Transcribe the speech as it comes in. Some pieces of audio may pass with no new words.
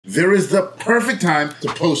there is the perfect time to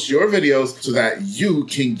post your videos so that you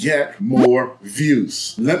can get more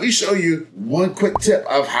views. Let me show you one quick tip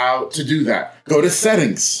of how to do that. Go to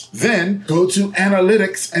settings, then go to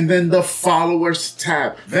analytics and then the followers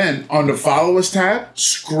tab. Then on the followers tab,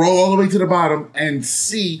 scroll all the way to the bottom and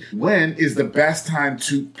see when is the best time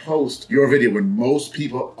to post your video, when most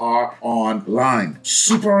people are online.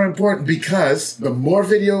 Super important, because the more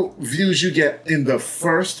video views you get in the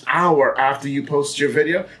first hour after you post your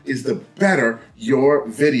video is the better your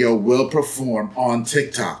video will perform on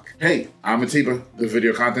TikTok. Hey, I'm Atiba, the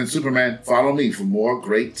Video Content Superman. Follow me for more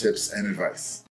great tips and advice.